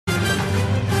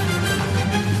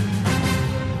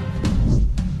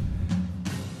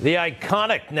The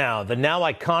now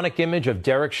iconic image of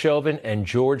Derek Chauvin and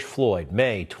George Floyd,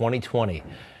 May 2020.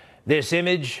 This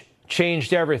image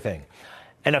changed everything.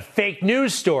 And a fake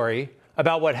news story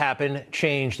about what happened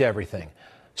changed everything.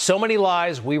 So many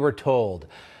lies we were told.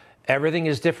 Everything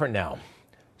is different now,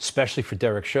 especially for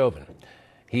Derek Chauvin.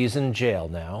 He's in jail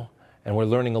now, and we're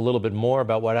learning a little bit more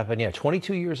about what happened.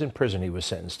 22 years in prison he was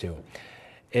sentenced to.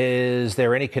 Is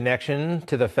there any connection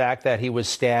to the fact that he was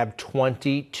stabbed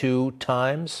 22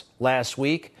 times last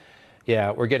week?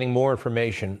 Yeah, we're getting more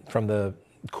information from the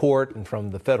court and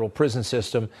from the federal prison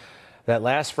system that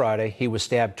last Friday he was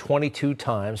stabbed 22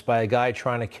 times by a guy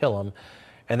trying to kill him.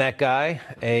 And that guy,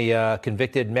 a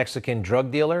convicted Mexican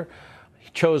drug dealer,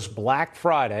 he chose Black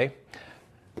Friday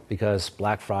because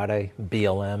Black Friday,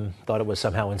 BLM, thought it was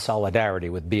somehow in solidarity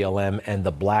with BLM and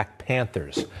the Black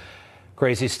Panthers.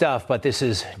 Crazy stuff, but this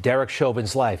is Derek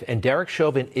Chauvin's life, and Derek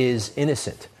Chauvin is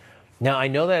innocent. Now, I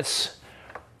know that's,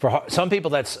 for some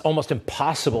people, that's almost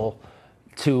impossible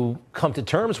to come to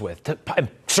terms with.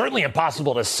 Certainly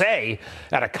impossible to say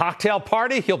at a cocktail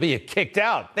party, he'll be kicked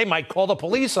out. They might call the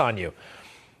police on you.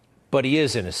 But he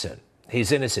is innocent.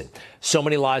 He's innocent. So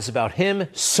many lies about him,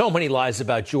 so many lies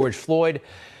about George Floyd,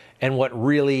 and what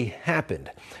really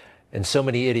happened. And so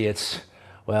many idiots,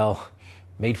 well,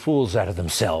 made fools out of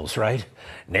themselves, right?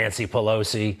 Nancy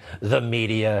Pelosi, the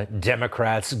media,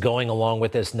 Democrats going along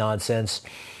with this nonsense.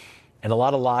 And a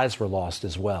lot of lives were lost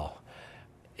as well.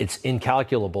 It's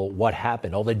incalculable what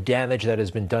happened, all the damage that has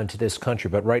been done to this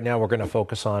country. But right now we're going to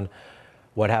focus on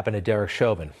what happened to Derek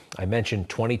Chauvin. I mentioned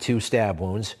 22 stab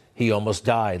wounds. He almost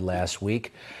died last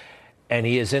week. And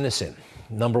he is innocent.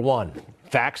 Number one,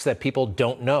 facts that people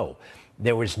don't know.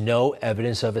 There was no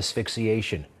evidence of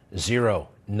asphyxiation. Zero.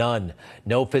 None.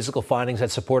 No physical findings that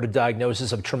support a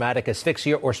diagnosis of traumatic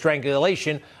asphyxia or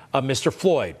strangulation of Mr.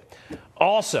 Floyd.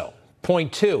 Also,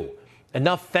 point two,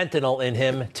 enough fentanyl in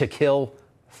him to kill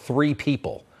 3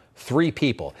 people. 3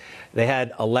 people. They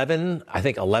had 11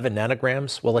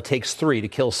 nanograms. Well, it takes 3 to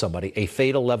kill somebody. A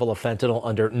fatal level of fentanyl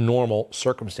under normal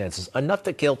circumstances. Enough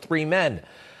to kill 3 men.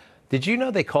 Did you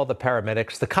know they called the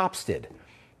paramedics? The cops did.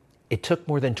 It took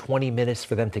more than 20 minutes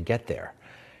for them to get there.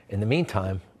 In the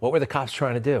meantime, what were the cops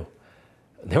trying to do?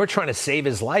 They were trying to save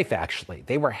his life, actually.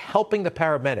 They were helping the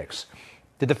paramedics.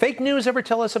 Did the fake news ever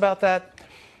tell us about that?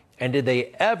 And did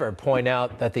they ever point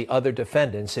out that the other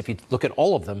defendants, if you look at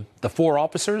all of them, the 4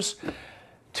 officers,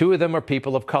 2 of them are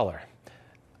people of color?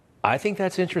 I think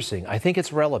that's interesting. I think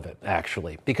it's relevant,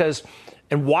 actually, because,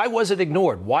 and why was it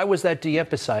ignored? Why was that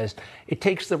de-emphasized? It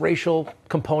takes the racial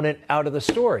component out of the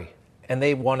story. And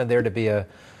they wanted there to be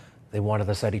they wanted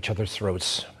us at each other's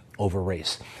throats over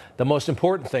race. The most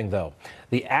important thing, though,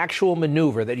 the actual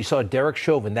maneuver that you saw Derek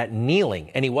Chauvin, that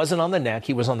kneeling, and he wasn't on the neck,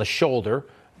 he was on the shoulder.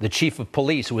 The chief of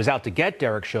police who was out to get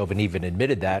Derek Chauvin even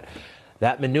admitted that.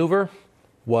 That maneuver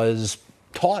was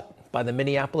taught by the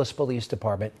Minneapolis Police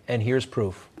Department, and here's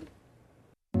proof.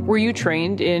 Were you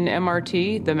trained in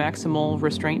MRT, the maximal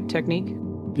restraint technique?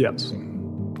 Yes.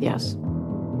 Yes.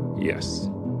 Yes.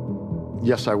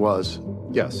 Yes, I was.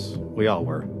 Yes, we all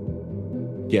were.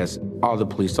 Yes, all the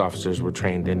police officers were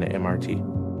trained in the MRT.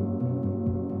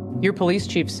 Your police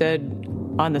chief said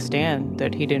on the stand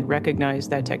that he didn't recognize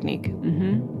that technique.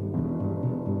 Mm-hmm.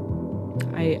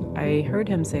 I heard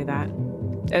him say that.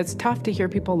 It's tough to hear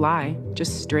people lie,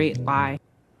 just straight lie.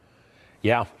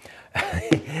 Yeah.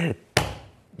 The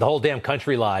whole damn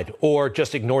country lied or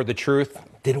just ignored the truth.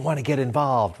 Didn't want to get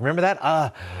involved. Remember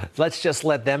that? Let's just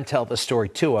let them tell the story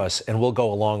to us and we'll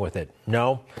go along with it.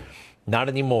 No, not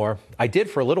anymore. I did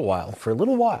for a little while.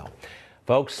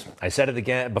 Folks, I said it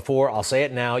again before. I'll say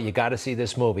it now. You got to see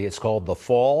this movie. It's called The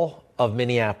Fall of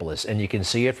Minneapolis, and you can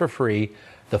see it for free.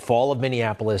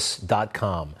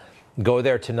 thefallofminneapolis.com. Go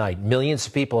there tonight. Millions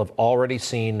of people have already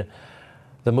seen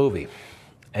the movie,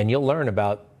 and you'll learn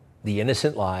about the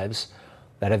innocent lives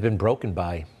that have been broken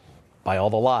by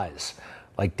all the lies.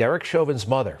 Like Derek Chauvin's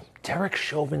mother. Derek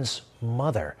Chauvin's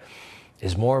mother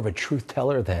is more of a truth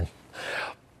teller than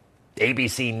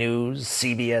ABC News,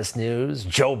 CBS News,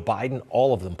 Joe Biden,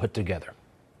 all of them put together.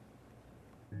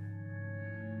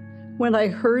 When I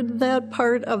heard that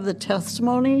part of the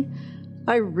testimony,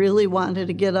 I really wanted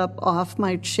to get up off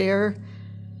my chair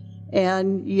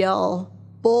and yell,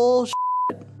 bullshit.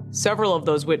 Several of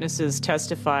those witnesses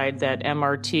testified that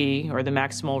MRT, or the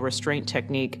maximal restraint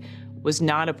technique, was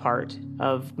not a part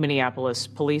of Minneapolis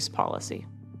police policy.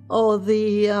 Oh,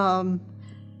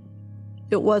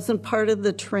 it wasn't part of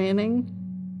the training.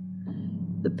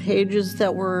 The pages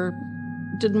that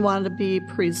didn't want to be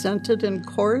presented in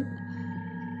court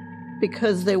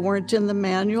because they weren't in the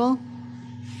manual.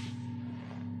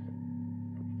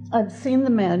 I've seen the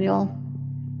manual.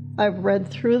 I've read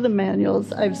through the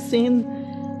manuals. I've seen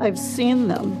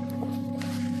them.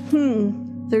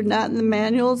 They're not in the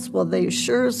manuals? Well, they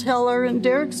sure as hell are in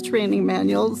Derek's training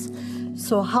manuals.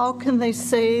 So how can they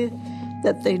say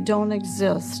that they don't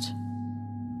exist?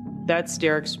 That's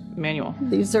Derek's manual.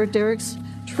 These are Derek's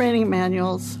training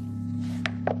manuals.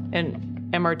 And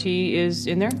MRT is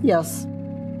in there? Yes,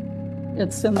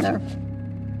 it's in there.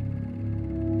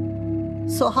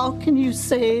 So how can you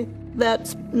say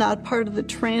that's not part of the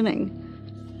training?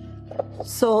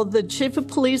 So the chief of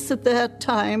police at that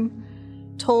time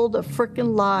told a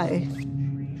frickin' lie.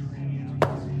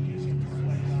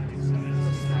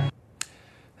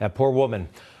 That poor woman.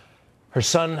 Her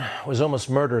son was almost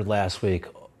murdered last week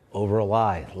over a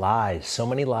lie. Lies, so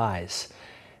many lies.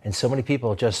 And so many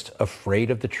people just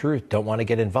afraid of the truth, don't want to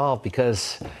get involved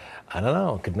because, I don't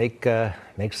know, it could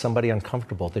make somebody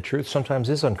uncomfortable. The truth sometimes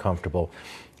is uncomfortable.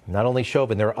 Not only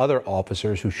Chauvin, there are other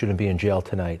officers who shouldn't be in jail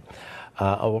tonight.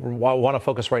 I want to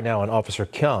focus right now on Officer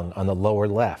Kyung on the lower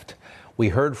left. We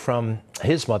heard from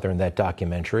his mother in that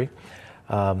documentary.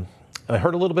 I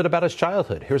heard a little bit about his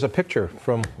childhood. Here's a picture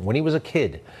from when he was a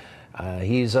kid.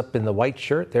 He's up in the white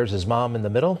shirt. There's his mom in the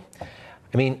middle.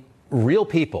 I mean, real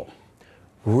people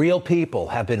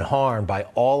have been harmed by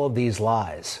all of these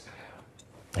lies.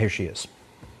 Here she is.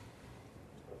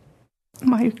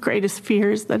 My greatest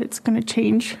fear is that it's going to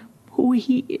change who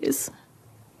he is.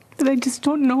 That I just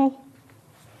don't know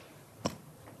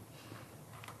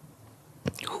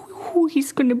who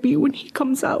he's going to be when he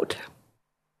comes out.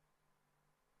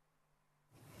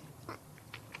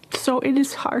 So it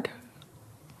is hard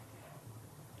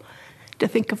to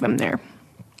think of him there.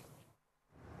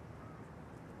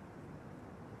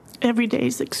 Every day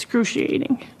is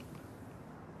excruciating.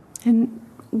 And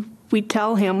we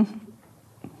tell him,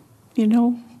 you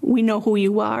know, we know who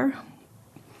you are.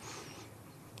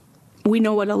 We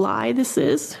know what a lie this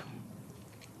is.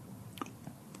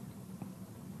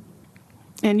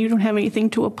 And you don't have anything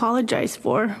to apologize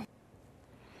for.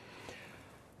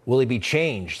 Will he be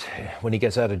changed when he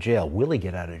gets out of jail? Will he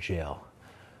get out of jail?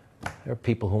 There are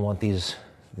people who want these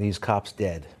cops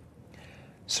dead.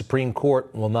 Supreme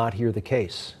Court will not hear the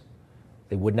case.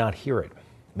 They would not hear it.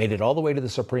 Made it all the way to the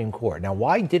Supreme Court. Now,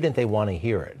 why didn't they want to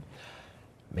hear it?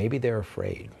 Maybe they're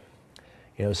afraid.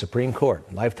 You know, Supreme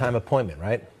Court, lifetime appointment,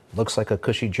 right? Looks like a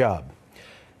cushy job.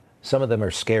 Some of them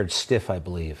are scared stiff, I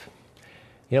believe.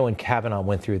 You know, when Kavanaugh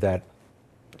went through that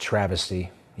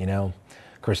travesty, you know,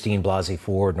 Christine Blasey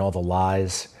Ford and all the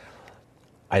lies,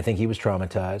 I think he was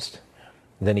traumatized.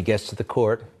 And then he gets to the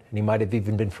court, and he might have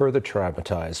even been further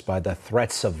traumatized by the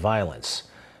threats of violence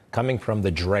coming from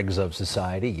the dregs of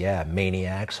society. Yeah,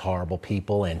 maniacs, horrible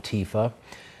people, Antifa,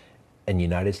 and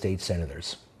United States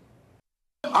senators.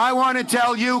 I want to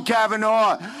tell you,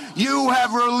 Kavanaugh, you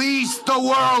have released the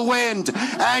whirlwind,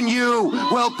 and you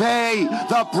will pay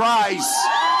the price.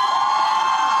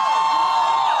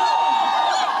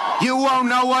 You won't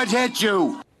know what hit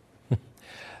you.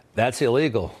 That's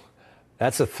illegal.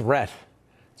 That's a threat.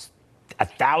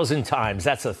 1,000 times,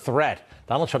 that's a threat.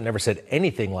 Donald Trump never said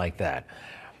anything like that.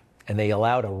 And they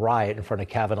allowed a riot in front of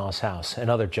Kavanaugh's house and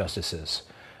other justices.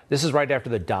 This is right after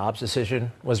the Dobbs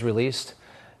decision was released,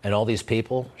 and all these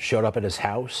people showed up at his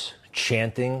house,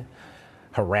 chanting,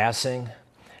 harassing.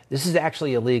 This is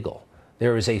actually illegal.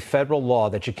 There is a federal law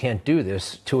that you can't do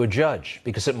this to a judge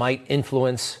because it might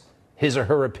influence his or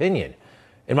her opinion.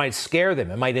 It might scare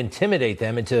them. It might intimidate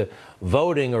them into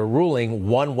voting or ruling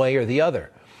one way or the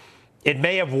other. It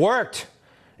may have worked.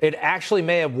 It actually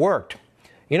may have worked.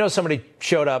 You know, somebody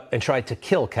showed up and tried to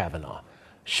kill Kavanaugh.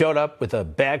 Showed up with a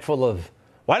bag full of,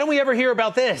 why don't we ever hear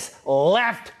about this?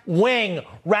 Left-wing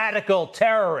radical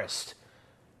terrorist.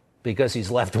 Because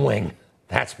he's left-wing.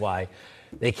 That's why.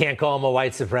 They can't call him a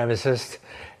white supremacist.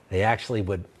 They actually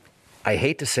would. I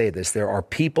hate to say this. There are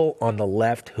people on the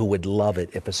left who would love it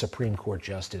if a Supreme Court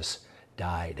justice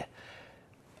died.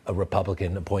 A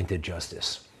Republican-appointed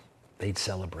justice. They'd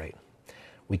celebrate.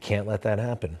 We can't let that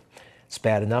happen. It's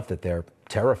bad enough that they're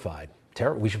terrified.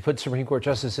 We should put Supreme Court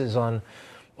justices on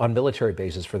military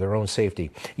bases for their own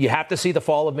safety. You have to see the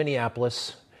fall of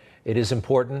Minneapolis. It is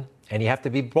important. And you have to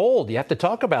be bold. You have to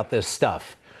talk about this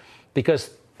stuff. Because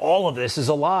all of this is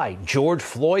a lie. George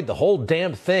Floyd, the whole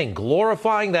damn thing,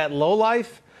 glorifying that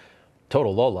lowlife.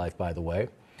 Total lowlife, by the way.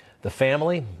 The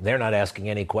family, they're not asking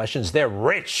any questions. They're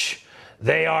rich.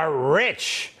 They are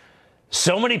rich.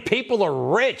 So many people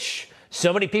are rich.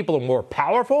 So many people are more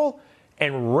powerful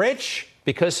and rich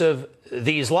because of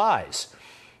these lies.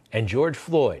 And George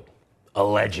Floyd, a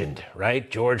legend, right?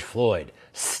 George Floyd,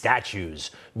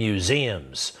 statues,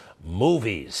 museums,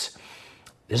 movies.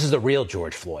 This is the real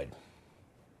George Floyd.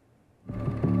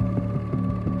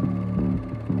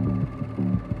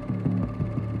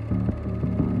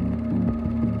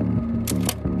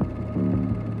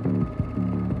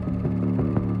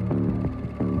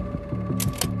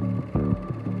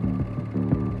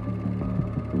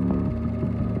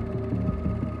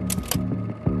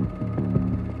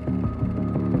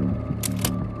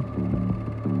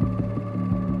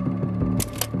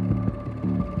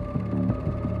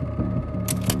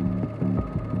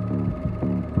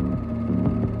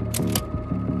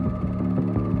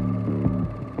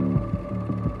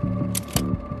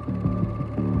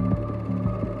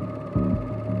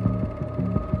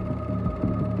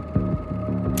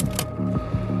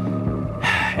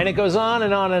 And it goes on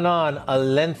and on and on. A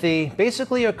lengthy,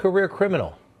 basically a career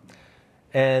criminal.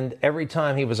 And every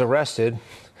time he was arrested,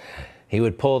 he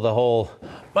would pull the whole,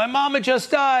 my mama just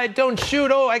died, don't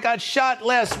shoot, oh, I got shot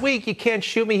last week, you can't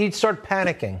shoot me. He'd start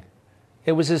panicking.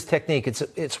 It was his technique.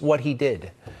 It's what he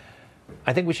did.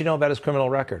 I think we should know about his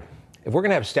criminal record. If we're going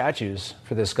to have statues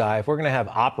for this guy, if we're going to have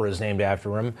operas named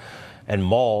after him and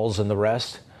malls and the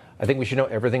rest, I think we should know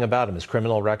everything about him. His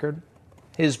criminal record,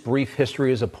 his brief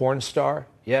history as a porn star.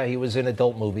 Yeah, he was in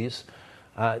adult movies.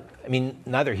 I mean,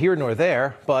 neither here nor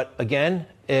there. But again,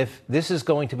 if this is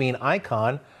going to be an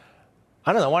icon,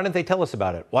 I don't know. Why didn't they tell us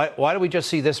about it? Why do we just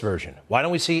see this version? Why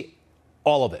don't we see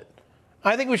all of it?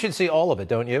 I think we should see all of it,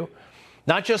 don't you?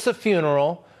 Not just the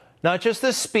funeral, not just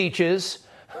the speeches.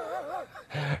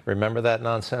 Remember that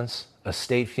nonsense? A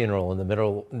state funeral in the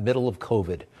middle of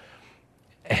COVID.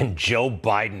 And Joe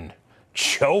Biden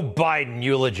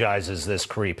eulogizes this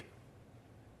creep.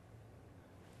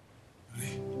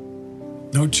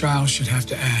 No child should have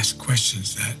to ask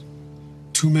questions that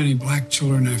too many black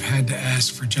children have had to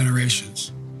ask for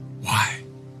generations. Why?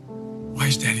 Why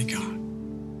is Daddy gone?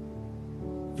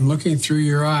 And looking through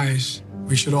your eyes,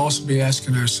 we should also be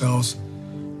asking ourselves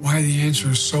why the answer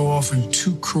is so often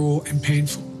too cruel and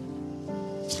painful.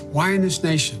 Why in this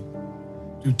nation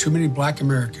do too many black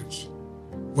Americans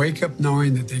wake up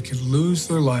knowing that they could lose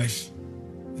their life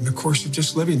in the course of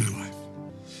just living their life?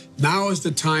 Now is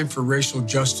the time for racial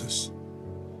justice.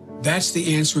 That's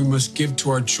the answer we must give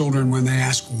to our children when they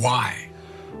ask why.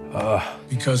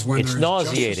 Because when it's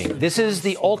nauseating. This is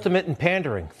the ultimate in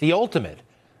pandering. The ultimate.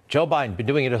 Joe Biden, been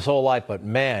doing it his whole life, but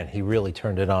man, he really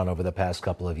turned it on over the past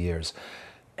couple of years.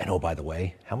 And oh, by the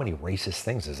way, how many racist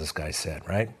things has this guy said,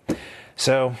 right?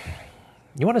 So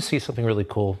you want to see something really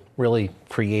cool, really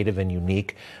creative and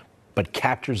unique, but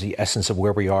captures the essence of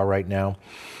where we are right now,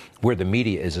 where the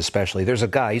media is especially. There's a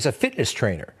guy, he's a fitness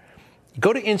trainer.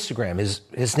 Go to Instagram.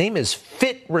 His name is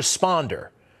Fit Responder.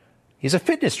 He's a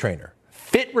fitness trainer.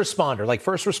 Fit Responder, like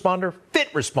first responder,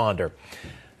 Fit Responder.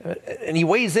 And he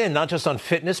weighs in not just on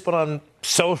fitness, but on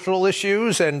social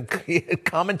issues and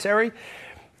commentary.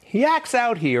 He acts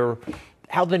out here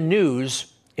how the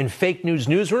news in fake news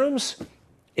newsrooms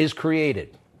is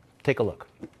created. Take a look.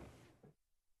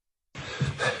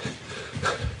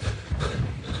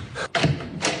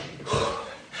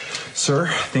 Sir,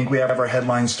 I think we have our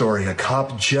headline story. A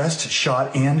cop just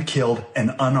shot and killed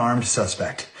an unarmed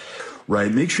suspect.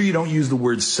 Right. Make sure you don't use the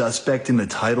word suspect in the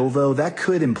title, though. That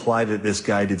could imply that this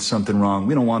guy did something wrong.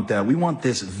 We don't want that. We want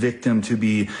this victim to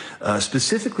be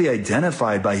specifically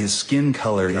identified by his skin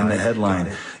color in the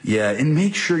headline. Yeah, and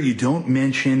make sure you don't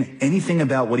mention anything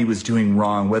about what he was doing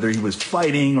wrong, whether he was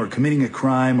fighting or committing a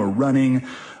crime or running.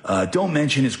 Don't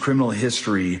mention his criminal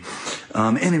history.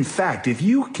 And in fact, if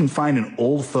you can find an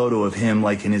old photo of him,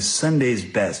 like in his Sunday's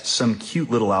best, some cute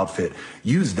little outfit,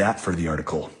 use that for the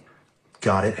article.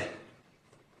 Got it?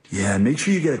 Yeah, and make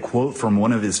sure you get a quote from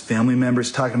one of his family members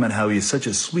talking about how he's such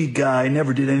a sweet guy,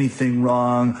 never did anything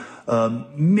wrong.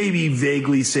 Maybe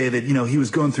vaguely say that, you know, he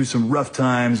was going through some rough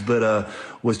times, but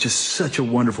was just such a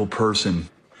wonderful person.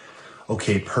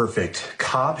 Okay, perfect.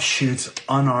 Cop shoots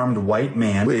unarmed white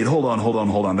man. Wait, hold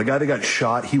on. The guy that got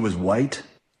shot, he was white?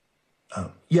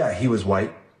 Yeah, he was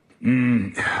white.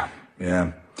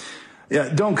 Yeah,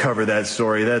 don't cover that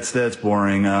story. That's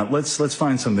boring. Let's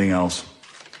find something else.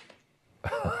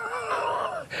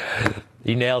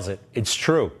 He nails it. It's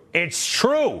true. It's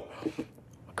true.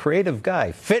 Creative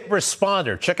guy. Fit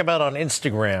Responder. Check him out on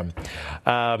Instagram.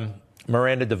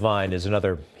 Miranda Devine is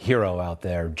another hero out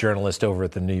there, journalist over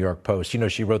at the New York Post. You know,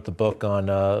 she wrote the book on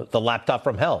The Laptop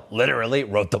from Hell. Literally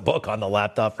wrote the book on The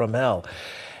Laptop from Hell.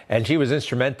 And she was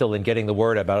instrumental in getting the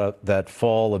word about that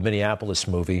Fall of Minneapolis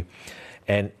movie.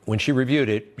 And when she reviewed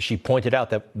it, she pointed out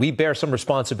that we bear some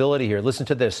responsibility here. Listen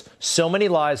to this. So many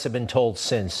lies have been told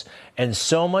since, and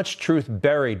so much truth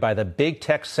buried by the big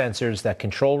tech censors that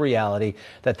control reality,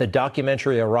 that the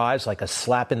documentary arrives like a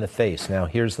slap in the face. Now,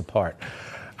 here's the part.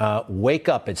 Wake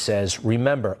up, it says.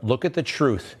 Remember, look at the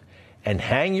truth and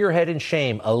hang your head in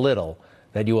shame a little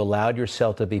that you allowed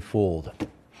yourself to be fooled.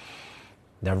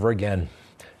 Never again.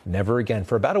 Never again.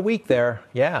 For about a week there,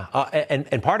 yeah.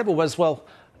 And part of it was, well,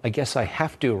 I guess I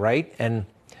have to, right? And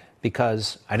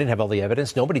because I didn't have all the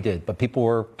evidence, nobody did, but people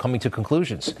were coming to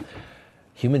conclusions.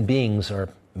 Human beings are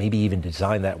maybe even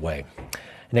designed that way.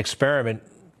 An experiment,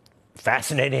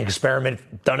 fascinating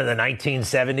experiment done in the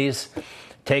 1970s.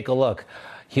 Take a look.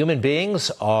 Human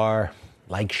beings are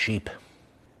like sheep.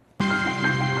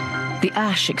 The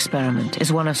Asch experiment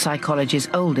is one of psychology's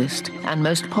oldest and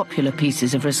most popular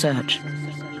pieces of research.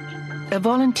 A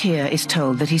volunteer is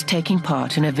told that he's taking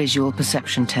part in a visual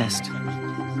perception test.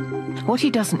 What he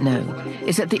doesn't know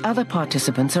is that the other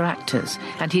participants are actors,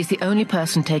 and he's the only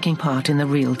person taking part in the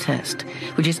real test,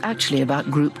 which is actually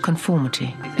about group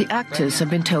conformity. The actors have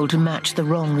been told to match the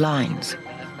wrong lines.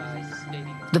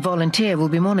 The volunteer will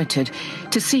be monitored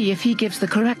to see if he gives the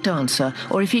correct answer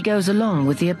or if he goes along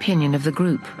with the opinion of the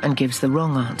group and gives the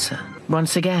wrong answer.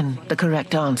 Once again, the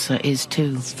correct answer is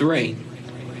 2. 3.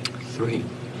 3.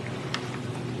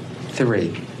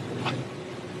 3.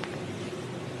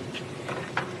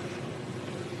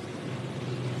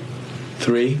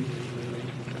 3.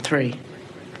 3.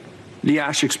 The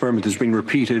Ash experiment has been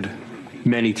repeated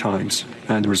many times,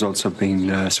 and the results have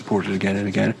been supported again and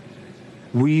again.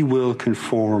 We will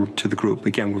conform to the group.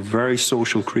 Again, we're very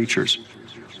social creatures.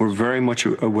 We're very much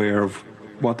aware of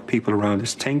what the people around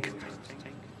us think.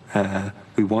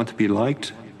 We want to be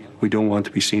liked. We don't want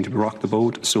to be seen to rock the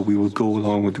boat, so we will go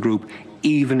along with the group,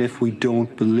 even if we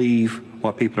don't believe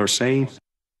what people are saying.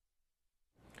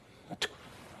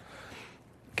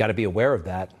 Got to be aware of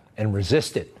that and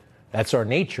resist it. That's our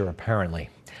nature, apparently.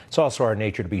 It's also our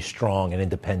nature to be strong and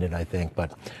independent, I think,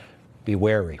 but be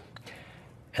wary.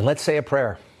 And let's say a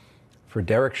prayer for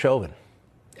Derek Chauvin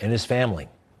and his family.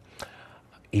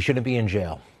 He shouldn't be in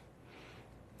jail.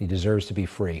 He deserves to be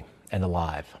free and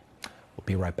alive. We'll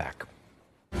be right back.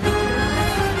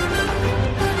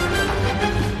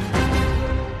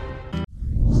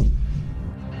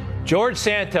 George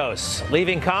Santos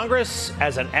leaving Congress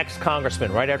as an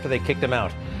ex-congressman right after they kicked him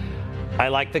out. I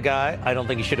like the guy. I don't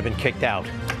think he should have been kicked out.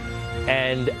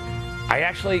 And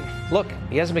look,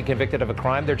 he hasn't been convicted of a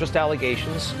crime. They're just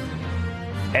allegations.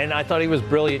 And I thought he was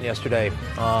brilliant yesterday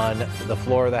on the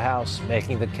floor of the House,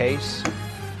 making the case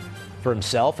for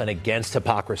himself and against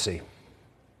hypocrisy.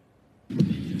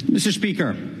 Mr.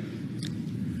 Speaker,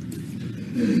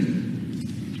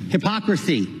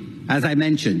 hypocrisy, as I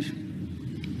mentioned.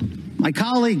 My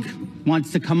colleague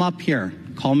wants to come up here,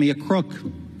 call me a crook.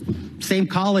 Same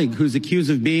colleague who's accused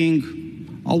of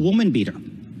being a woman beater.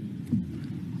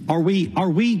 Are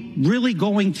we really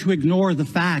going to ignore the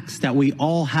facts that we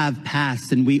all have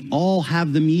passed and we all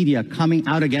have the media coming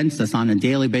out against us on a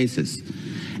daily basis?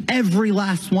 Every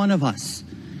last one of us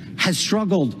has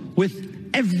struggled with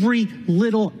every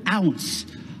little ounce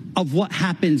of what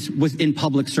happens within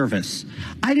public service.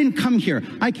 I didn't come here.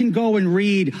 I can go and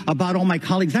read about all my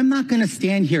colleagues. I'm not going to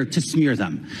stand here to smear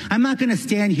them. I'm not going to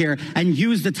stand here and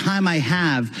use the time I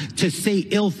have to say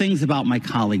ill things about my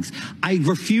colleagues. I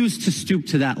refuse to stoop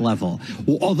to that level.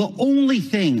 Well, the only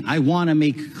thing I want to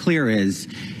make clear is,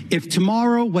 if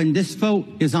tomorrow, when this vote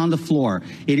is on the floor,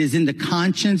 it is in the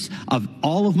conscience of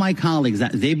all of my colleagues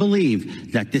that they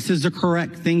believe that this is the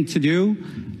correct thing to do,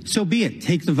 so be it.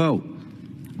 Take the vote.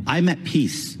 I'm at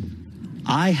peace.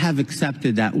 I have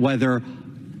accepted that whether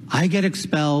I get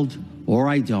expelled or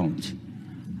I don't,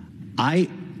 I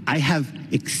have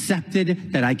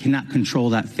accepted that I cannot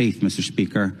control that faith, Mr.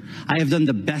 Speaker. I have done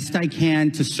the best I can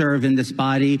to serve in this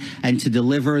body and to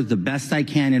deliver the best I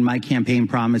can in my campaign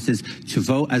promises to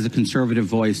vote as a conservative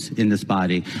voice in this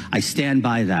body. I stand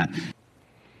by that.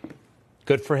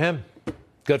 Good for him.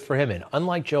 Good for him. And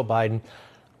unlike Joe Biden,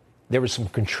 there was some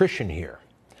contrition here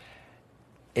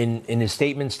in his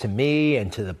statements to me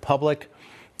and to the public.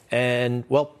 And,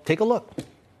 well, take a look.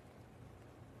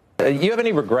 You have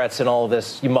any regrets in all of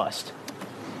this? You must.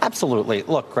 Absolutely.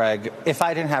 Look, Greg, if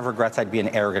I didn't have regrets, I'd be an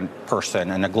arrogant person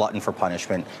and a glutton for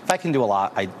punishment. If I can do a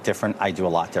lot different, I do a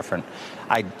lot different.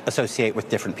 I'd associate with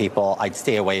different people. I'd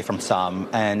stay away from some.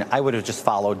 And I would have just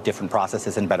followed different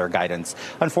processes and better guidance.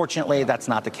 Unfortunately, that's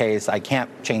not the case. I can't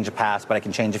change the past, but I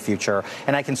can change the future.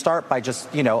 And I can start by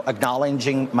just,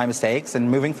 acknowledging my mistakes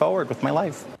and moving forward with my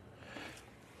life.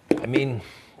 I mean,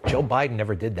 Joe Biden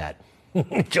never did that.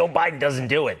 Joe Biden doesn't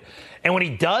do it. And when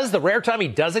he does, the rare time he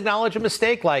does acknowledge a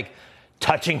mistake, like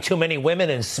touching too many women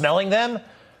and smelling them,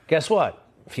 guess what?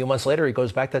 A few months later, he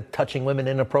goes back to touching women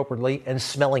inappropriately and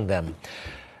smelling them.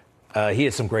 He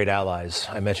had some great allies.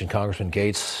 I mentioned Congressman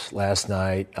Gates last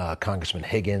night, Congressman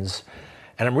Higgins.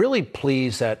 And I'm really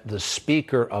pleased that the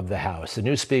Speaker of the House, the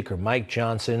new Speaker, Mike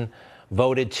Johnson,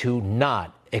 voted to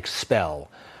not expel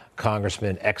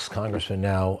ex-Congressman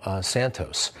now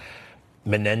Santos.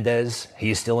 Menendez,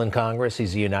 he's still in Congress.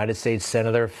 He's a United States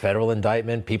Senator, federal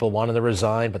indictment. People want him to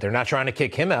resign, but they're not trying to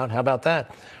kick him out. How about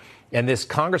that? And this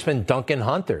Congressman Duncan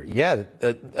Hunter,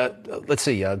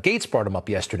 Gates brought him up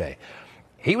yesterday.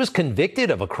 He was convicted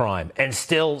of a crime and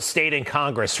still stayed in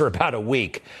Congress for about a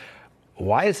week.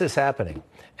 Why is this happening?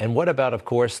 And what about, of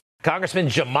course, Congressman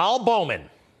Jamal Bowman?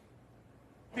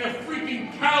 They're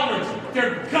freaking cowards.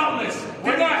 They're gutless.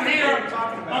 They're not here.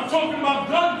 I'm talking about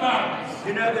gun violence.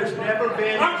 You know, there's never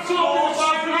been I'm talking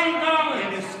about gun violence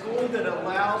in a school that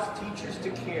allows teachers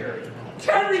to carry.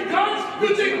 Carry guns?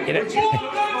 You think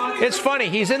It's funny.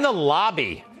 He's in the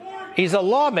lobby. He's a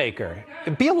lawmaker.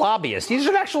 Be a lobbyist. He's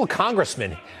an actual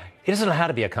congressman. He doesn't know how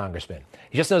to be a congressman.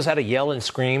 He just knows how to yell and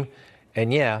scream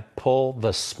and, yeah, pull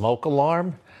the smoke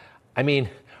alarm. I mean,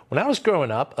 when I was growing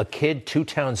up, a kid 2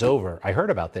 towns over, I heard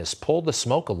about this, pulled the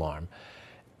smoke alarm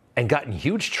and got in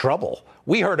huge trouble.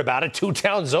 We heard about it 2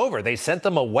 towns over. They sent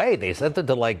them away. They sent them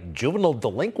to, like, juvenile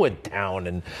delinquent town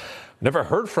and never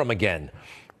heard from again.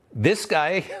 This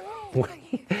guy,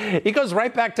 he goes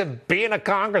right back to being a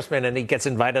congressman, and he gets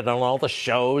invited on all the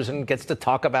shows and gets to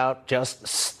talk about just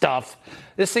stuff.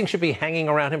 This thing should be hanging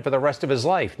around him for the rest of his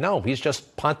life. No, he's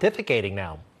just pontificating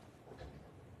now.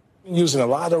 Using a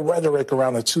lot of rhetoric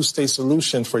around a 2-state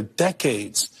solution for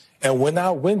decades. And when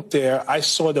I went there, I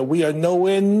saw that we are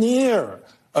nowhere near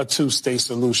a 2-state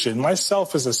solution.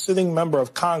 Myself, as a sitting member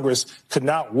of Congress, could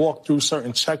not walk through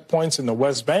certain checkpoints in the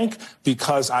West Bank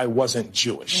because I wasn't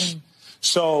Jewish.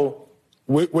 So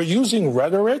we're using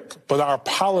rhetoric, but our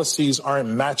policies aren't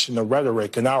matching the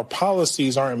rhetoric, and our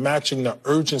policies aren't matching the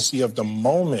urgency of the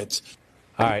moment.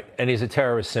 All right, and he's a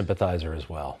terrorist sympathizer as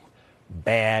well.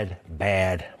 Bad,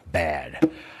 bad, bad.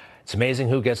 It's amazing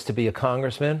who gets to be a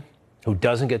congressman, who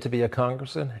doesn't get to be a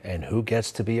congressman, and who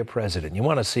gets to be a president. You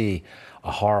want to see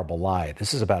a horrible lie.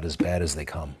 This is about as bad as they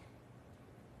come.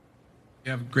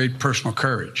 You have great personal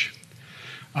courage.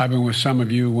 I've been with some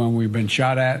of you when we've been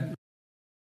shot at.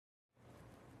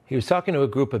 He was talking to a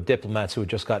group of diplomats who had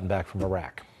just gotten back from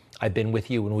Iraq. I've been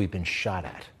with you when we've been shot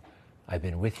at. I've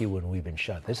been with you when we've been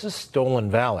shot. This is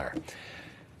stolen valor.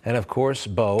 And of course,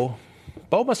 Bo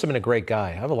must have been a great guy.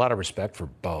 I have a lot of respect for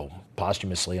Bo,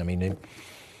 posthumously. I mean,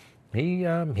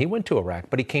 he went to Iraq,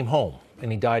 but he came home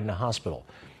and he died in a hospital.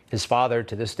 His father,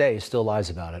 to this day, still lies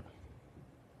about it.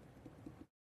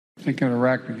 Thinking of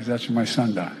Iraq because that's where my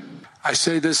son died. I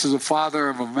say this as a father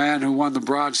of a man who won the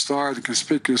Bronze Star, the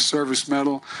Conspicuous Service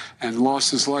Medal, and lost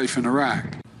his life in Iraq.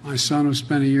 My son, who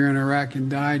spent a year in Iraq and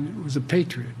died, was a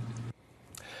patriot.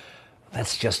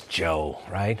 That's just Joe,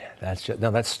 right?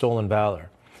 That's stolen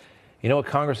valor. You know what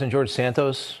Congressman George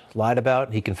Santos lied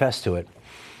about? He confessed to it.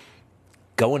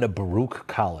 Going to Baruch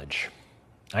College.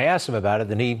 I asked him about it,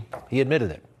 then he admitted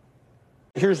it.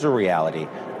 Here's the reality.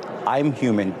 I'm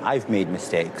human. I've made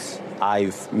mistakes.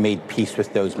 I've made peace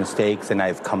with those mistakes, and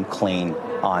I've come clean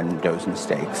on those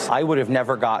mistakes. I would have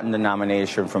never gotten the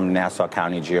nomination from the Nassau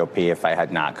County GOP if I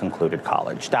had not concluded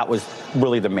college. That was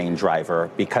really the main driver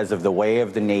because of the way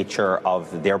of the nature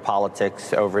of their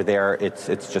politics over there. It's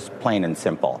just plain and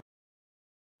simple.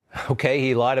 Okay,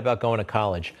 he lied about going to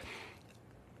college.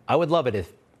 I would love it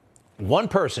if one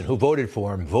person who voted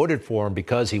for him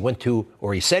because he went to,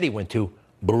 or he said he went to,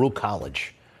 Baruch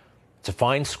College. It's a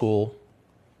fine school,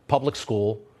 public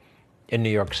school in New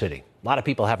York City. A lot of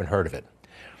people haven't heard of it.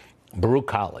 Baruch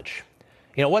College.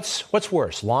 You know, what's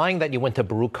worse, lying that you went to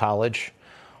Baruch College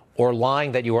or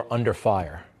lying that you were under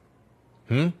fire?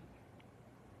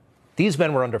 These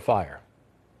men were under fire.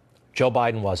 Joe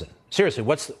Biden wasn't. Seriously,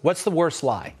 what's the worst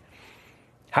lie?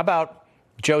 How about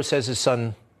Joe says his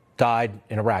son died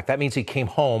in Iraq? That means he came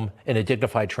home in a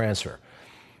dignified transfer.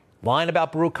 Lying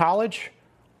about Baruch College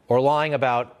or lying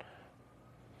about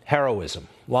heroism,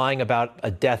 lying about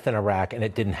a death in Iraq and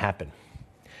it didn't happen?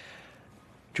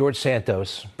 George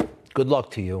Santos, good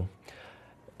luck to you.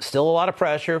 Still a lot of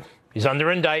pressure. He's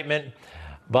under indictment,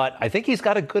 but I think he's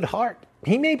got a good heart.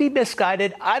 He may be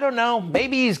misguided. I don't know.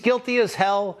 Maybe he's guilty as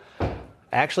hell.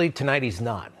 Actually, tonight he's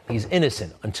not. He's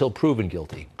innocent until proven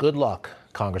guilty. Good luck,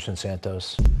 Congressman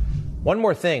Santos. One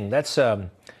more thing. That's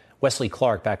Wesley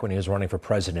Clark back when he was running for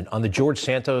president. On the George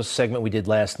Santos segment we did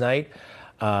last night,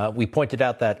 we pointed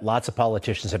out that lots of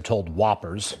politicians have told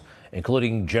whoppers,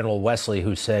 including General Wesley,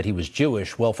 who said he was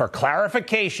Jewish. Well, for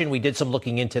clarification, we did some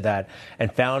looking into that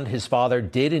and found his father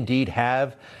did indeed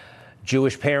have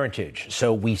Jewish parentage.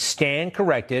 So we stand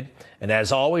corrected. And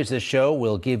as always, this show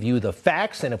will give you the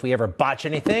facts. And if we ever botch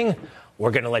anything,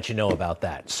 we're going to let you know about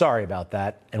that. Sorry about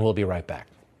that. And we'll be right back.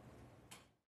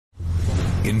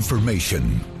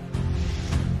 Information.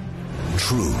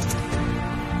 Truth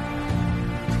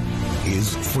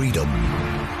is freedom.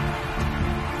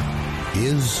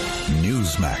 Is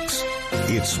Newsmax.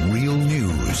 It's real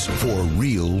news for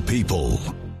real people.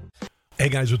 Hey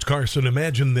guys, it's Carson.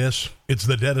 Imagine this. It's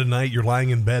the dead of night. You're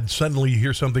lying in bed. Suddenly you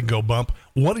hear something go bump.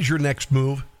 What is your next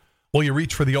move? Well, you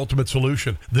reach for the ultimate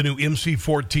solution. The new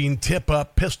MC-14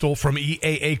 tip-up pistol from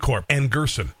EAA Corp. and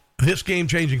Gerson. This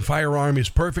game-changing firearm is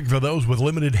perfect for those with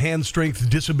limited hand strength,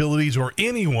 disabilities, or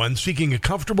anyone seeking a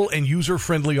comfortable and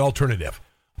user-friendly alternative.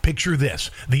 Picture this.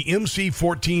 The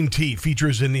MC-14T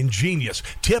features an ingenious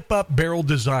tip-up barrel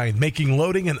design, making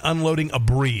loading and unloading a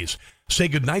breeze. Say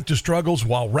goodnight to struggles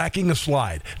while racking a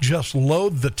slide. Just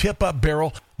load the tip-up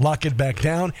barrel, lock it back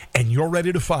down, and you're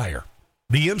ready to fire.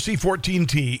 The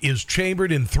MC-14T is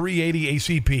chambered in 380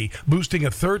 ACP, boosting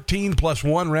a 13 plus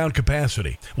 1 round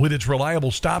capacity. With its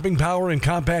reliable stopping power and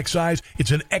compact size,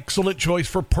 it's an excellent choice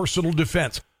for personal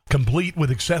defense, complete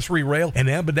with accessory rail and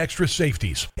ambidextrous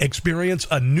safeties. Experience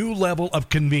a new level of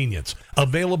convenience.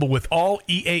 Available with all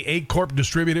EAA Corp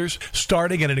distributors,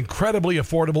 starting at an incredibly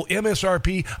affordable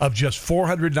MSRP of just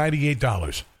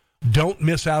 $498. Don't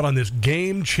miss out on this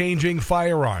game-changing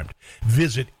firearm.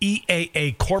 Visit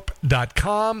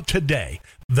EAAcorp.com today.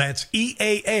 That's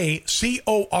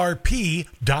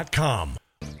EAACORP.com.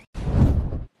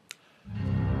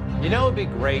 You know, it would be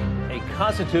great, a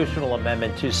constitutional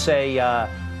amendment to say,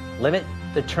 limit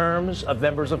the terms of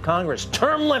members of Congress.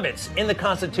 Term limits in the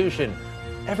Constitution.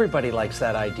 Everybody likes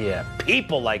that idea.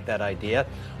 People like that idea.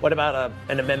 What about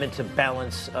an amendment to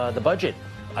balance the budget?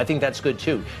 I think that's good,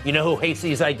 too. You know who hates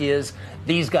these ideas?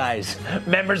 These guys,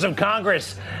 members of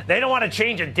Congress. They don't want to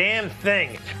change a damn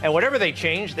thing. And whatever they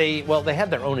change, they have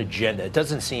their own agenda. It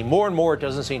doesn't seem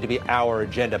to be our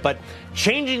agenda. But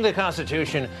changing the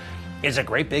Constitution is a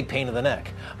great big pain in the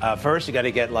neck. First, you got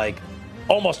to get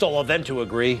almost all of them to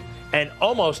agree and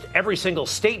almost every single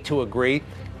state to agree.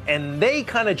 And they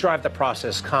kind of drive the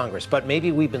process, Congress. But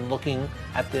maybe we've been looking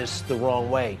at this the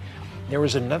wrong way. There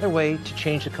is another way to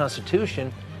change the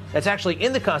Constitution that's actually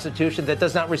in the Constitution that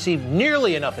does not receive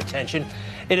nearly enough attention.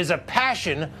 It is a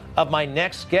passion of my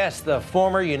next guest, the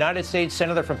former United States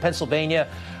Senator from Pennsylvania,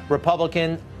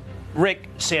 Republican Rick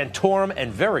Santorum,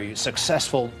 and very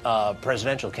successful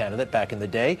presidential candidate back in the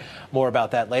day. More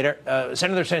about that later.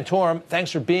 Senator Santorum,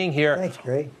 thanks for being here. Thanks,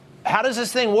 Gray. How does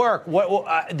this thing work?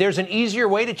 There's an easier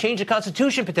way to change the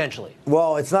Constitution, potentially.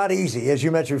 Well, it's not easy. As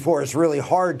you mentioned before, it's really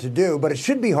hard to do, but it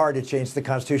should be hard to change the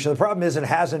Constitution. The problem is it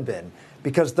hasn't been,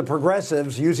 because the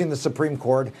progressives, using the Supreme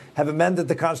Court, have amended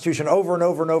the Constitution over and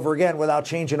over and over again without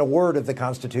changing a word of the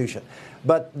Constitution.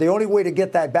 But the only way to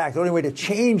get that back, the only way to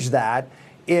change that,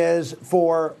 is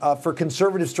for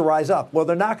conservatives to rise up. Well,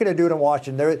 they're not going to do it in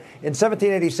Washington. In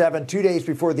 1787, 2 days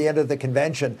before the end of the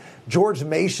convention, George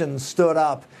Mason stood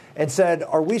up and said,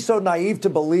 are we so naive to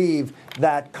believe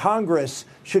that Congress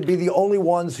should be the only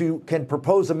ones who can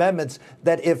propose amendments,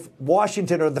 that if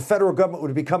Washington or the federal government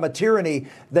would become a tyranny,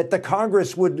 that the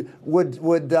Congress would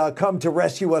come to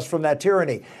rescue us from that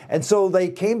tyranny? And so they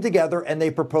came together and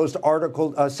they proposed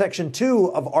Section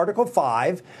 2 of Article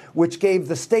 5, which gave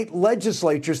the state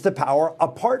legislatures the power,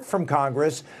 apart from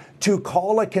Congress, to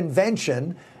call a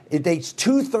convention. It takes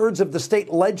 2/3 of the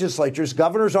state legislatures,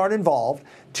 governors aren't involved,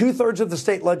 2/3 of the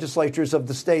state legislatures of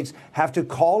the states have to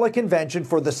call a convention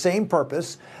for the same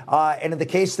purpose. And in the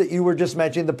case that you were just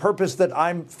mentioning, the purpose that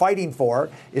I'm fighting for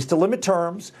is to limit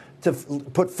terms, to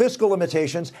put fiscal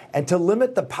limitations, and to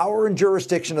limit the power and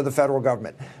jurisdiction of the federal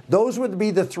government. Those would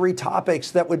be the three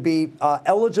topics that would be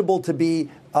eligible to be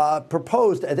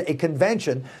proposed at a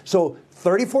convention. So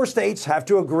 34 states have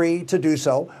to agree to do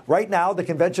so. Right now, the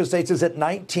convention of states is at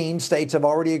 19 states have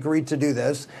already agreed to do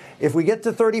this. If we get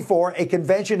to 34, a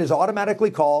convention is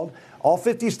automatically called. All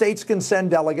 50 states can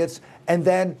send delegates, and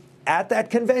then at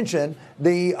that convention,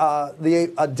 the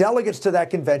delegates to that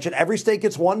convention, every state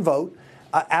gets one vote.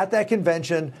 At that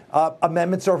convention,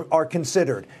 amendments are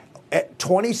considered.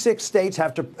 26 states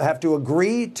have to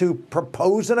agree to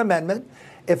propose an amendment.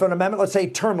 If an amendment, let's say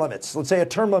term limits, let's say a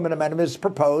term limit amendment is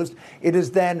proposed, it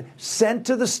is then sent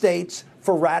to the states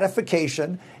for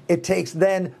ratification. It takes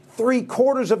then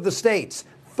 3/4 of the states,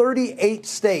 38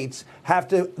 states, have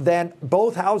to then,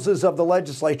 both houses of the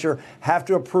legislature have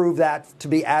to approve that to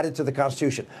be added to the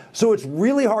Constitution. So it's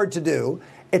really hard to do.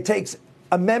 It takes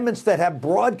amendments that have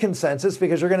broad consensus,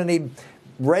 because you're going to need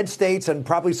red states and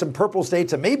probably some purple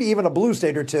states and maybe even a blue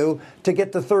state or two to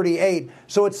get to 38.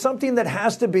 So it's something that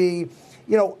has to be,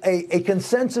 a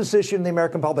consensus issue in the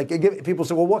American public. People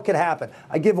say, well, what could happen?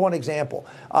 I give one example.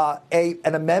 An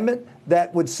amendment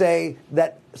that would say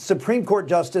that the Supreme Court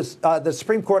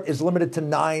is limited to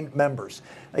 9 members.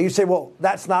 Now you say, well,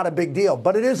 that's not a big deal.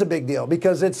 But it is a big deal,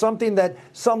 because it's something that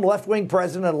some left-wing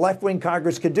president and left-wing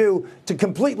Congress could do to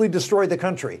completely destroy the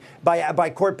country by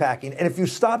court packing. And if you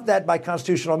stop that by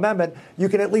constitutional amendment, you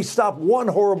can at least stop one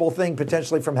horrible thing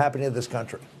potentially from happening to this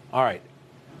country. All right.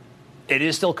 It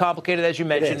is still complicated, as you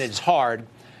mentioned. It's hard.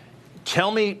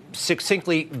 Tell me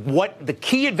succinctly what the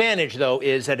key advantage, though,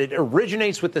 is that it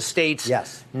originates with the states,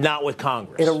 not with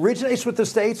Congress. It originates with the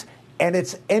states, and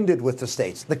it's ended with the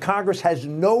states. The Congress has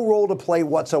no role to play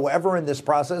whatsoever in this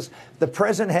process. The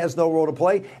president has no role to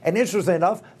play. And interestingly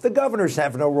enough, the governors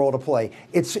have no role to play.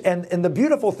 And the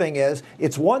beautiful thing is,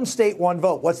 it's one state, one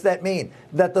vote. What's that mean?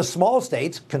 That the small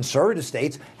states, conservative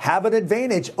states, have an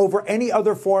advantage over any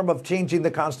other form of changing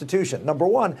the Constitution, number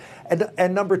one.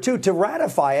 And number two, to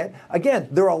ratify it, again,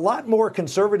 there are a lot more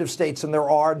conservative states than there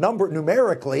are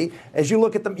numerically. As you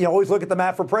look at them, you always look at the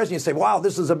map for president, you say, wow,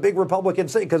 this is a big Republican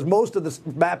state, because most of the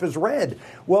map is red.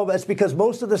 Well, that's because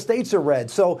most of the states are red.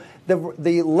 So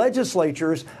the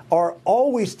legislatures are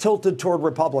always tilted toward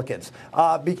Republicans.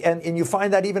 And you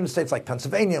find that even in states like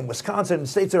Pennsylvania and Wisconsin, and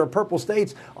states that are purple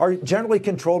states, are generally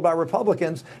controlled by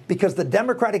Republicans, because the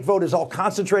Democratic vote is all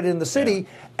concentrated in the city,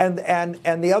 and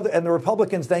the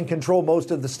Republicans then control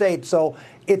most of the state. So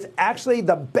it's actually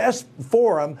the best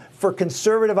forum for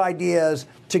conservative ideas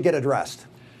to get addressed.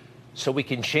 So we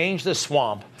can change the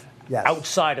swamp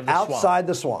outside of the swamp. Outside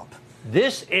the swamp.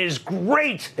 This is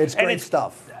great. It's great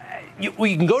stuff. You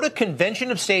can go to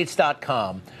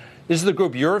conventionofstates.com. This is the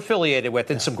group you're affiliated with,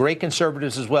 and some great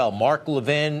conservatives as well, Mark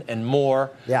Levin and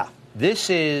more. Yeah. This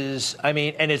is, and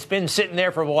it's been sitting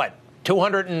there for what?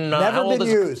 200 and never been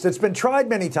used. It's been tried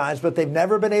many times, but they've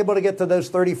never been able to get to those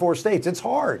 34 states. It's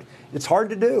hard. It's hard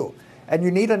to do, and you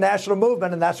need a national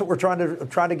movement, and that's what we're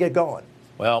trying to get going.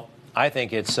 Well, I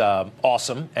think it's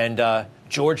awesome, and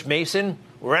George Mason,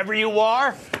 wherever you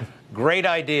are, great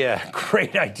idea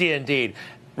indeed.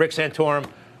 Rick Santorum,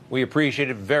 we appreciate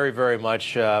it very, very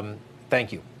much.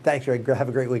 Thank you. Thanks, Greg. Have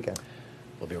a great weekend.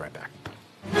 We'll be right back.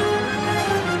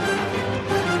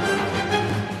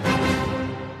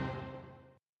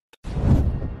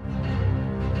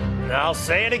 I'll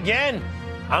say it again.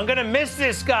 I'm going to miss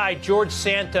this guy, George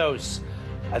Santos.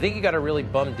 I think he got a really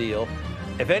bum deal.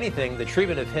 If anything, the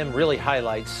treatment of him really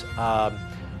highlights, the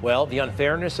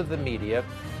unfairness of the media.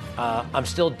 I'm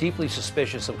still deeply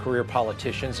suspicious of career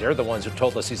politicians. They're the ones who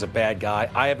told us he's a bad guy.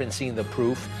 I haven't seen the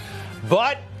proof.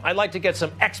 But I'd like to get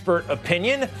some expert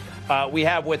opinion. We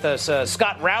have with us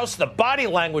Scott Rouse, the body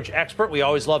language expert. We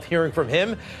always love hearing from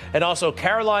him. And also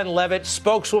Caroline Levitt,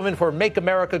 spokeswoman for Make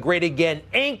America Great Again,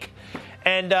 Inc.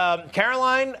 And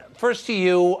Caroline, first to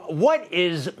you, what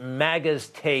is MAGA's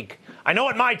take? I know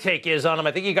what my take is on him.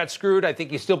 I think he got screwed. I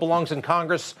think he still belongs in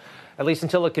Congress, at least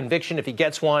until a conviction, if he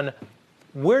gets one.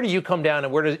 Where do you come down,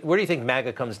 and where do you think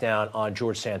MAGA comes down on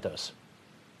George Santos?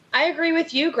 I agree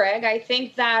with you, Greg. I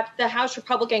think that the House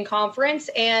Republican Conference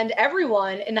and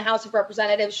everyone in the House of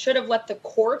Representatives should have let the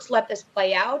courts let this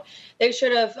play out. They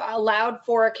should have allowed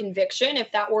for a conviction if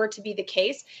that were to be the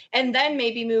case, and then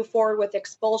maybe move forward with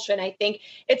expulsion. I think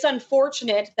it's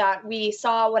unfortunate that we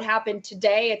saw what happened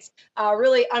today. It's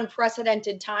really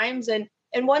unprecedented times.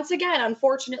 And once again,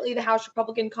 unfortunately, the House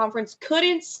Republican Conference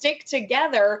couldn't stick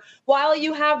together while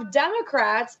you have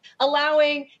Democrats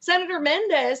allowing Senator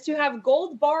Mendez to have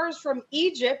gold bars from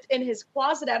Egypt in his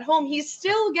closet at home. He's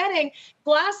still getting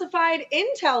classified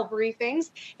intel briefings.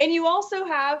 And you also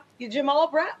have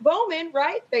Jamal Bowman,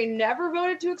 right? They never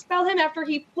voted to expel him after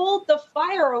he pulled the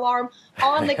fire alarm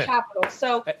on the Capitol.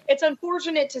 So it's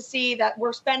unfortunate to see that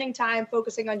we're spending time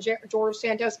focusing on George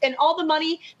Santos and all the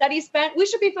money that he spent. We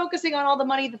should be focusing on all the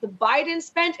money that the Biden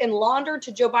spent and laundered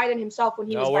to Joe Biden himself when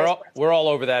he was vice president. We're all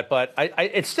over that, but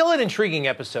it's still an intriguing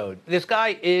episode. This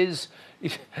guy is...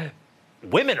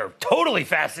 Women are totally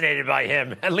fascinated by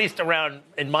him, at least around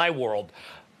in my world.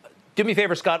 Do me a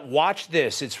favor, Scott, watch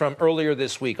this. It's from earlier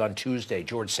this week on Tuesday,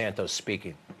 George Santos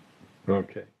speaking.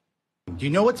 Okay. Do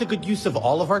you know what's a good use of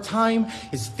all of our time?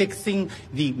 Is fixing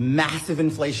the massive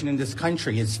inflation in this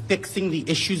country, is fixing the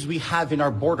issues we have in our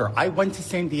border. I went to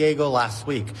San Diego last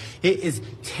week. It is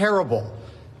terrible,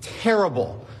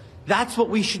 terrible. That's what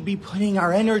we should be putting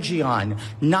our energy on,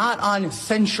 not on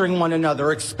censuring one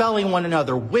another, expelling one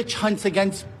another, witch hunts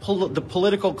against the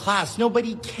political class.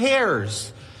 Nobody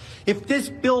cares. If this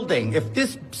building, if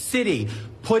this city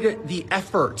put the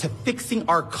effort to fixing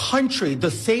our country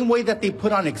the same way that they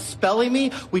put on expelling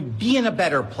me, we'd be in a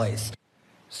better place.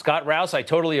 Scott Rouse, I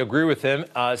totally agree with him.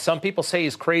 Some people say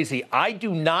he's crazy. I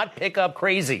do not pick up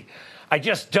crazy. I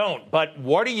just don't. But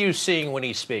what are you seeing when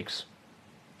he speaks?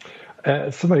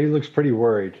 Somebody who looks pretty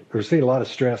worried. We're seeing a lot of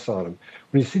stress on him.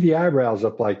 When you see the eyebrows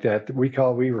up like that, we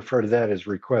refer to that as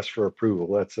request for approval.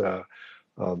 That's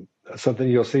something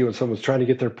you'll see when someone's trying to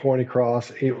get their point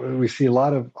across. We see a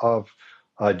lot of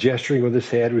gesturing with his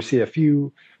head. We see a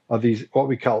few of these, what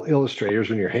we call illustrators,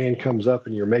 when your hand comes up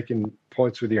and you're making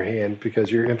points with your hand because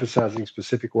you're emphasizing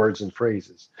specific words and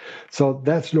phrases. So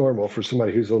that's normal for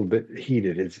somebody who's a little bit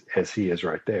heated as he is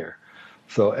right there.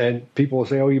 So, and people will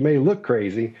say, oh, you may look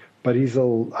crazy, but I think he's a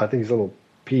little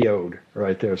PO'd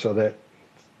right there. So that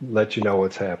lets you know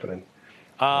what's happening.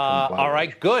 All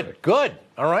right, good.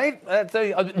 All right, that's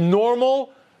a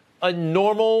normal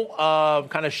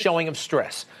kind of showing of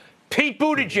stress. Pete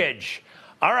Buttigieg.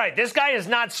 All right, this guy is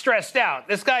not stressed out.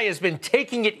 This guy has been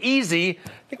taking it easy.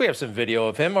 I think we have some video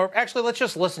of him. Or actually, let's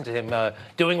just listen to him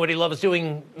doing what he loves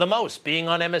doing the most, being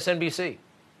on MSNBC.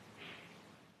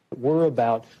 We're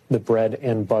about the bread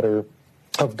and butter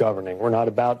of governing. We're not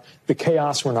about the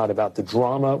chaos. We're not about the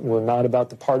drama. We're not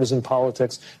about the partisan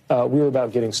politics. We're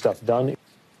about getting stuff done.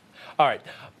 All right.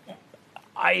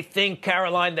 I think,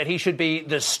 Caroline, that he should be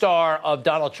the star of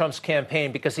Donald Trump's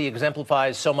campaign because he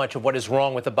exemplifies so much of what is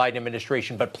wrong with the Biden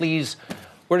administration. But please,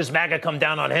 where does MAGA come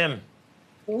down on him?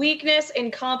 Weakness,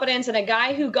 incompetence, and a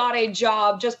guy who got a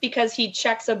job just because he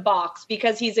checks a box,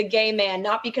 because he's a gay man,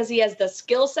 not because he has the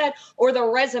skill set or the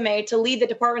resume to lead the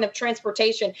Department of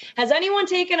Transportation. Has anyone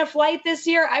taken a flight this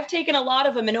year? I've taken a lot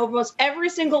of them, and almost every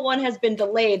single one has been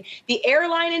delayed. The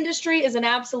airline industry is an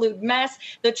absolute mess.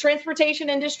 The transportation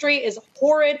industry is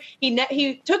horrid.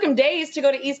 He took him days to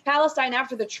go to East Palestine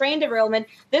after the train derailment.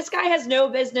 This guy has no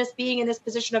business being in this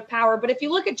position of power. But if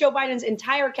you look at Joe Biden's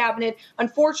entire cabinet,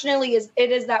 unfortunately,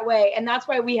 it is that way. And that's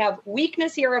why we have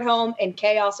weakness here at home and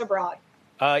chaos abroad.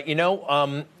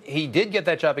 He did get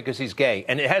that job because he's gay.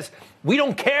 And we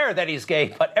don't care that he's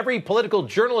gay, but every political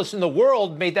journalist in the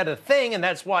world made that a thing. And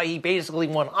that's why he basically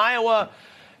won Iowa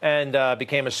and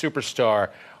became a superstar.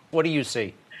 What do you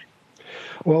see?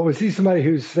 Well, we see somebody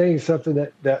who's saying something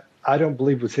that I don't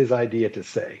believe was his idea to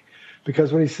say.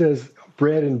 Because when he says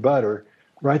bread and butter,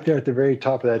 right there at the very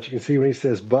top of that, you can see when he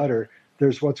says butter,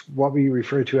 there's what we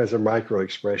refer to as a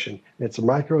micro-expression. It's a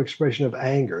micro-expression of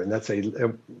anger, and that's a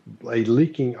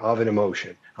leaking of an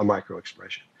emotion, a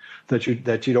micro-expression that you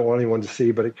don't want anyone to see,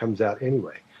 but it comes out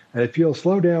anyway. And if you'll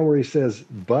slow down where he says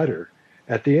butter,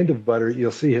 at the end of butter,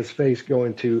 you'll see his face go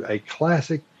into a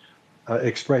classic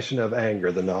expression of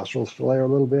anger. The nostrils flare a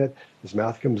little bit, his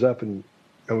mouth comes up, and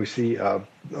we see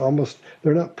almost,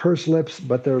 they're not pursed lips,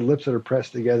 but they're lips that are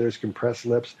pressed together as compressed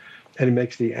lips, and it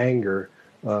makes the anger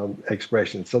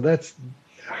expression. So that's,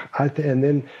 and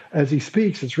then as he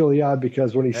speaks, it's really odd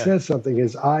because when he says something,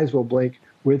 his eyes will blink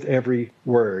with every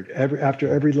word.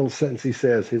 After every little sentence he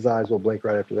says, his eyes will blink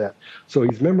right after that. So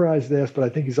he's memorized this, but I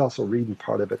think he's also reading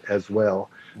part of it as well.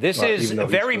 This is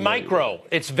very micro.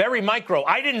 It's very micro.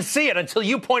 I didn't see it until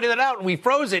you pointed it out and we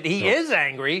froze it. He is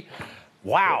angry.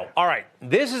 Wow. All right.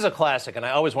 This is a classic, and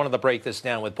I always wanted to break this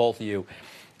down with both of you.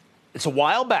 It's a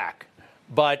while back,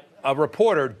 but a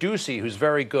reporter, Ducey, who's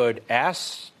very good,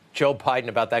 asked Joe Biden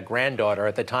about that granddaughter.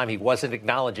 At the time, he wasn't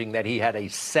acknowledging that he had a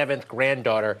 7th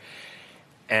granddaughter.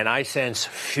 And I sense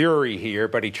fury here,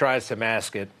 but he tries to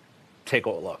mask it. Take a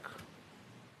look.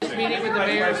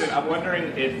 I'm wondering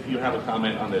if you have a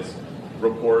comment on this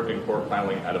report and court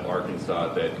filing out of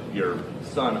Arkansas that your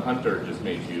son, Hunter, just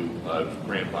made you a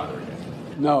grandfather again.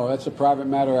 No, that's a private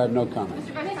matter. I have no comment.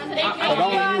 But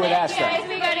only you would ask that.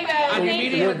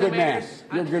 You're a good man.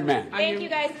 You're a good man. Thank you,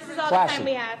 guys. This is all Classy. the time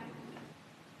we have.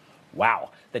 Wow.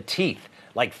 The teeth,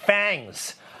 like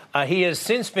fangs. He has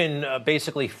since been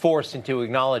basically forced into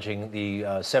acknowledging the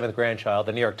 7th grandchild.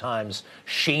 The New York Times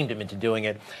shamed him into doing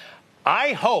it.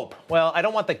 I hope, well, I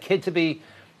don't want the kid to be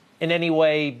in any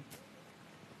way,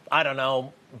 I don't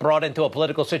know, brought into a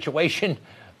political situation,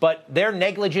 but their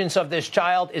negligence of this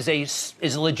child is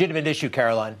a legitimate issue,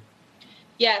 Caroline.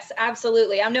 Yes,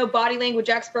 absolutely. I'm no body language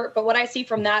expert, but what I see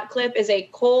from that clip is a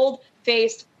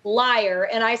cold-faced liar,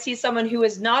 and I see someone who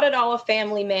is not at all a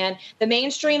family man. The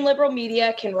mainstream liberal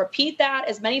media can repeat that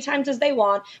as many times as they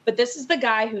want, but this is the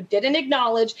guy who didn't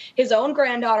acknowledge his own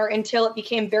granddaughter until it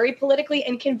became very politically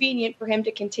inconvenient for him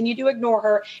to continue to ignore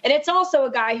her. And it's also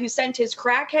a guy who sent his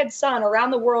crackhead son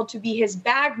around the world to be his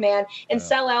bag man and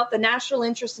sell out the national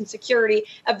interest and security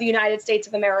of the United States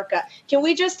of America. Can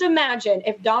we just imagine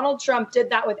if Donald Trump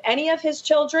did that with any of his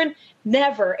children?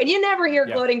 Never. And you never hear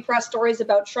gloating press stories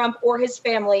about Trump or his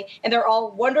family. And they're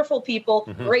all wonderful people,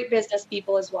 great business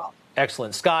people as well.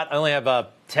 Excellent. Scott, I only have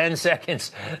 10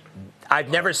 seconds.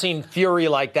 I've never seen fury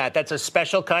like that. That's a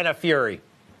special kind of fury.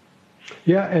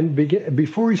 Yeah, and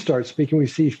before he starts speaking, we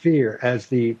see fear as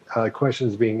the question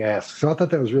is being asked. So I thought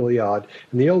that was really odd.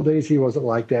 In the old days, he wasn't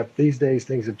like that. But these days,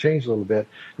 things have changed a little bit.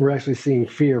 We're actually seeing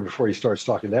fear before he starts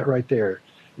talking. That right there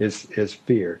is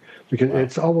fear, because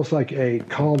it's almost like a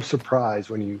calm surprise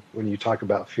when you talk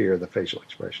about fear, the facial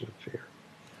expression of fear.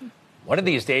 One of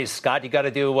these days, Scott, you got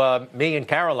to do me and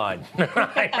Caroline.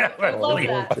 I'm really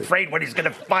afraid what he's going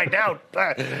to find out.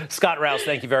 Scott Rouse,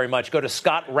 thank you very much. Go to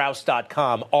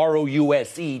scottrouse.com,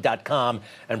 ROUSE.com,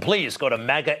 and please go to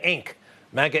MAGA Inc.,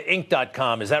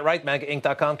 MAGAinc.com. Is that right?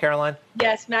 MAGAinc.com, Caroline?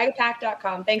 Yes,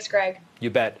 MAGAPAC.com. Thanks, Greg. You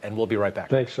bet, and we'll be right back.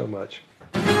 Thanks so much.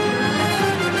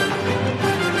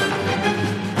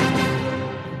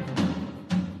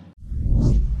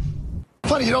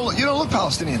 Funny, you don't look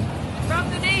Palestinian. From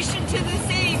the nation to the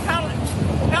sea,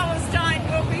 Palestine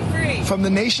will be free. From the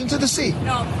nation to the sea?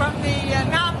 No, from the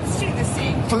mountains to the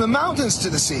sea. From the mountains to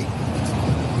the sea?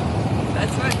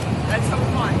 That's what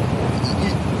we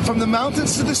want. From the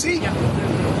mountains to the sea? Yeah.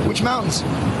 Which mountains?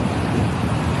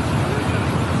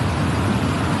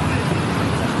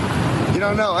 You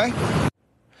don't know, eh?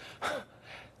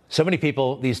 So many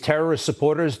people, these terrorist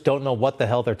supporters, don't know what the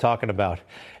hell they're talking about.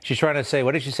 She's trying to say,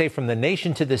 what did she say? From the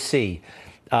nation to the sea.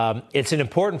 It's an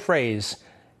important phrase,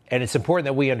 and it's important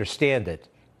that we understand it.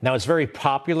 Now, it's very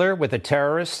popular with the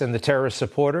terrorists and the terrorist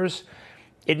supporters.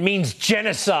 It means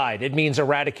genocide. It means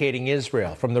eradicating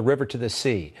Israel from the river to the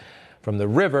sea. From the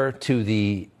river to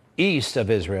the east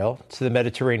of Israel, to the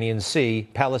Mediterranean Sea,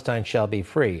 Palestine shall be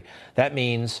free. That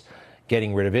means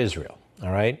getting rid of Israel,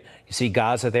 all right? You see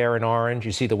Gaza there in orange.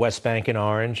 You see the West Bank in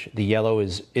orange. The yellow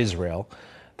is Israel.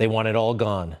 They want it all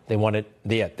gone. They want it,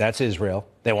 yeah, that's Israel.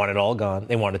 They want it all gone.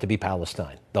 They want it to be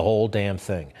Palestine, the whole damn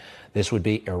thing. This would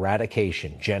be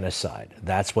eradication, genocide.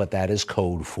 That's what that is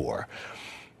code for.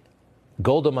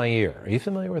 Golda Meir, are you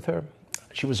familiar with her?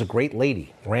 She was a great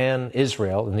lady, ran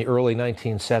Israel in the early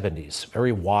 1970s.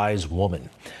 Very wise woman.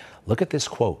 Look at this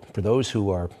quote for those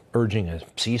who are urging a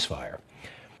ceasefire.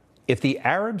 If the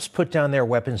Arabs put down their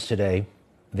weapons today,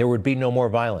 there would be no more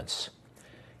violence.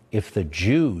 If the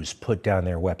Jews put down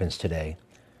their weapons today,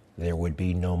 there would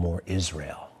be no more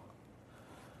Israel.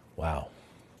 Wow.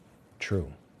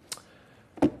 True.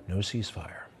 No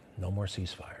ceasefire. No more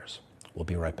ceasefires. We'll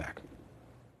be right back.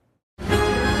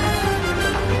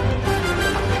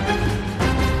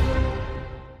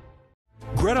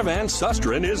 Greta Van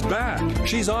Susteren is back.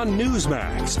 She's on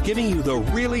Newsmax, giving you the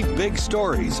really big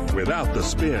stories without the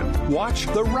spin. Watch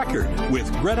The Record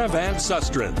with Greta Van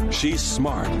Susteren. She's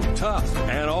smart, tough,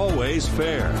 and always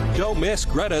fair. Don't miss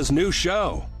Greta's new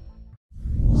show.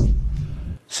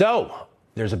 So,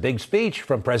 there's a big speech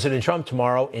from President Trump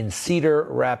tomorrow in Cedar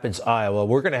Rapids, Iowa.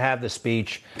 We're going to have the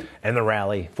speech and the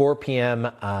rally, 4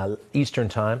 p.m. Eastern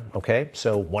time, okay?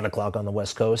 So 1 o'clock on the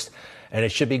West Coast. And it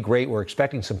should be great. We're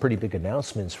expecting some pretty big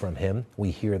announcements from him.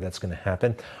 We hear that's going to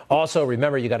happen. Also,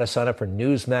 remember, you got to sign up for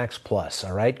Newsmax Plus,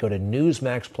 all right? Go to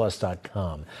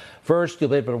newsmaxplus.com. First,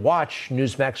 you'll be able to watch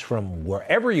Newsmax from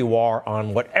wherever you are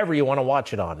on whatever you want to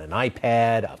watch it on, an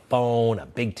iPad, a phone, a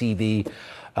big TV,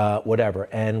 whatever.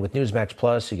 And with Newsmax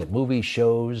Plus, you get movies,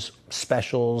 shows,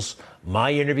 specials,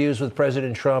 my interviews with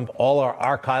President Trump. All our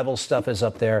archival stuff is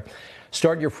up there.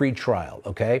 Start your free trial,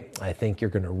 okay? I think you're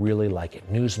going to really like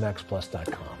it.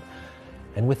 Newsmaxplus.com.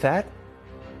 And with that,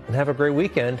 and have a great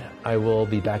weekend. I will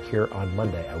be back here on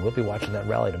Monday. I will be watching that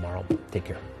rally tomorrow. Take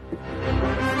care.